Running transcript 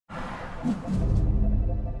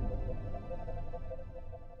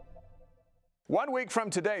1 week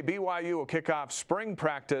from today, BYU will kick off spring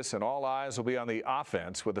practice, and all eyes will be on the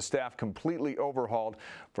offense with the staff completely overhauled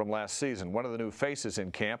from last season. One of the new faces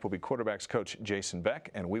in camp will be quarterbacks coach Jason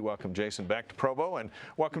Beck, and we welcome Jason Beck to Provo, and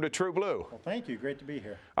welcome to True Blue. Well, thank you. Great to be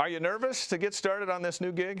here. Are you nervous to get started on this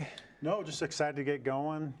new gig? No, just excited to get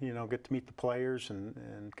going, get to meet the players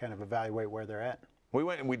and kind of evaluate where they're at. We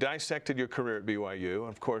went and we dissected your career at BYU.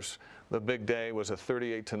 Of course, the big day was a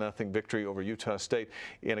 38-0 victory over Utah State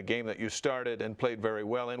in a game that you started and played very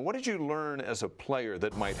well. And what did you learn as a player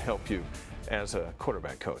that might help you as a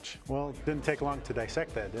quarterback coach? Well, it didn't take long to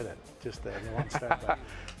dissect that, did it? Just the one step.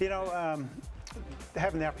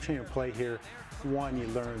 Having the opportunity to play here, one, you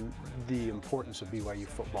learn the importance of BYU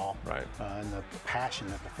football, right, and the passion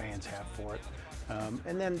that the fans have for it.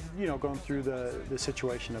 And then, going through the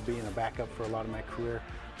situation of being a backup for a lot of my career,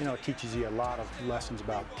 it teaches you a lot of lessons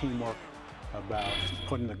about teamwork, about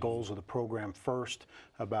putting the goals of the program first,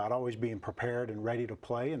 about always being prepared and ready to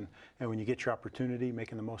play, and when you get your opportunity,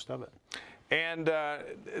 making the most of it. And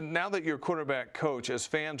now that you're quarterback coach, as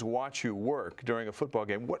fans watch you work during a football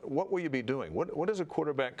game, what will you be doing? What does a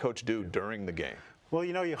quarterback coach do during the game? Well,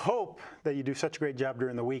 you hope that you do such a great job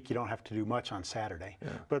during the week, you don't have to do much on Saturday.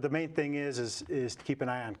 Yeah. But the main thing is to keep an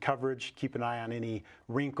eye on coverage, keep an eye on any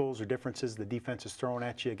wrinkles or differences the defense is throwing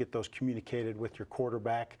at you, get those communicated with your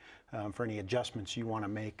quarterback for any adjustments you want to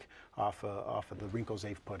make off of the wrinkles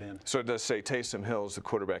they've put in. So it does say Taysom Hill's the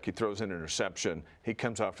quarterback. He throws an interception. He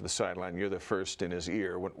comes off to the sideline. You're the first in his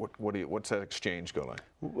ear. What's that exchange go like?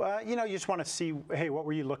 Well, you just want to see, hey, what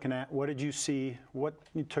were you looking at? What did you see? What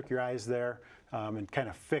you took your eyes there? And kind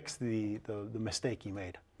of fix the mistake you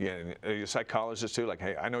made. Yeah, and are you a psychologist too? Like,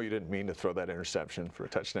 hey, I know you didn't mean to throw that interception for a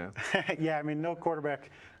touchdown. Yeah, no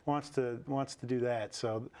quarterback wants to do that.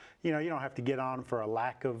 So, you don't have to get on for a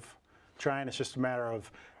lack of trying. It's just a matter of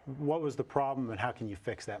what was the problem and how can you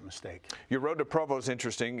fix that mistake. Your road to Provo is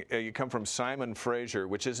interesting. You come from Simon Fraser,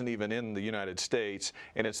 which isn't even in the United States,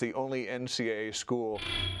 and it's the only NCAA school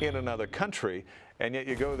in another country. And yet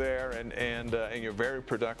you go there and you're very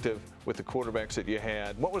productive with the quarterbacks that you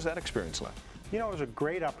had. What was that experience like? It was a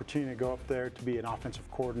great opportunity to go up there to be an offensive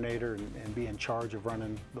coordinator and be in charge of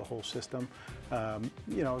running the whole system. It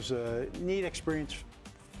was a neat experience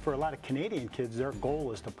for a lot of Canadian kids. Their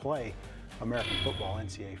goal is to play American football,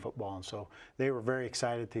 NCAA football, and so they were very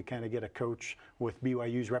excited to kind of get a coach with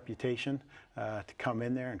BYU's reputation to come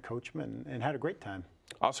in there and coach them, and had a great time.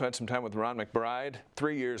 Also had some time with Ron McBride,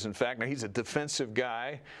 3 years in fact. Now he's a defensive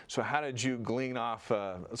guy, so how did you glean off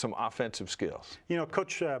some offensive skills?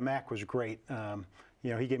 Coach Mack was great.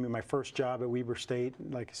 He gave me my first job at Weber State,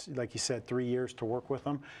 like you said, 3 years to work with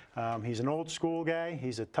him. He's an old school guy,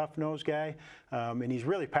 he's a tough-nosed guy, and he's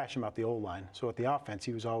really passionate about the O-line. So at the offense,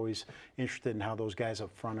 he was always interested in how those guys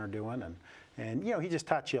up front are doing, and he just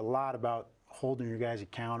taught you a lot about holding your guys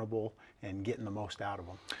accountable and getting the most out of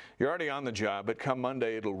them. You're already on the job, but come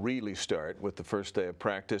Monday it'll really start with the first day of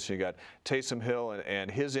practice. You got Taysom Hill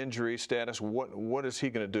and his injury status. What is he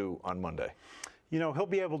going to do on Monday? He'll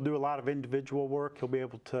be able to do a lot of individual work. He'll be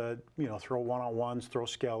able to, throw one-on-ones, throw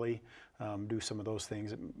skelly, do some of those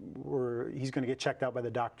things. He's going to get checked out by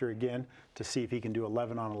the doctor again to see if he can do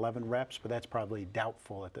 11-on-11 reps, but that's probably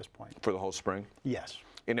doubtful at this point. For the whole spring? Yes.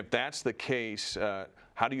 And if that's the case,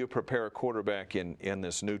 how do you prepare a quarterback in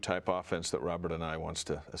this new type offense that Robert and I wants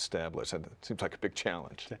to establish? It seems like a big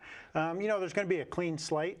challenge. There's going to be a clean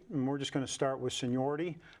slate, and we're just going to start with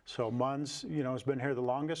seniority. So Munz, has been here the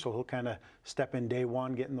longest, so he'll kind of step in day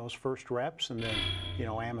one, getting those first reps, and then,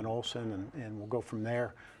 Ammon Olsen, and we'll go from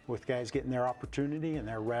there with guys getting their opportunity and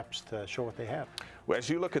their reps to show what they have. Well, as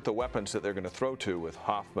you look at the weapons that they're going to throw to with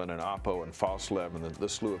Hoffman and Oppo and Falslev and the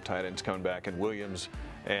slew of tight ends coming back, and Williams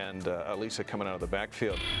and Elisa coming out of the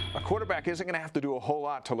backfield, a quarterback isn't going to have to do a whole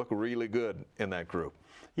lot to look really good in that group.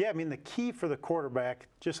 Yeah, the key for the quarterback,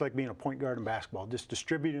 just like being a point guard in basketball, just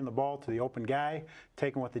distributing the ball to the open guy,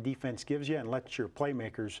 taking what the defense gives you, and let your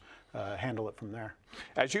playmakers handle it from there.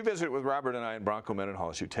 As you visit with Robert and I in Bronco Mendenhall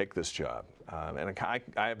as you take this job, and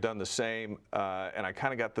I have done the same, and I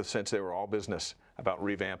kind of got the sense they were all business about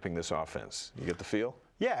revamping this offense. You get the feel?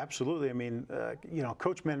 Yeah, absolutely.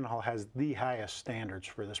 Coach Mendenhall has the highest standards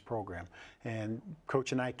for this program, and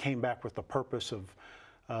Coach and I came back with the purpose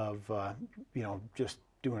of just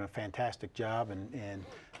doing a fantastic job and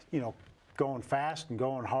going fast and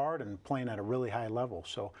going hard and playing at a really high level.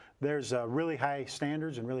 So there's really high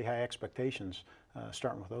standards and really high expectations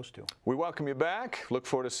starting with those two. We welcome you back. Look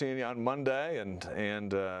forward to seeing you on Monday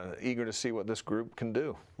and eager to see what this group can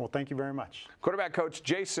do. Well, thank you very much. Quarterback coach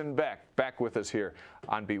Jason Beck back with us here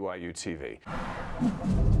on BYU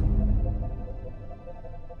TV.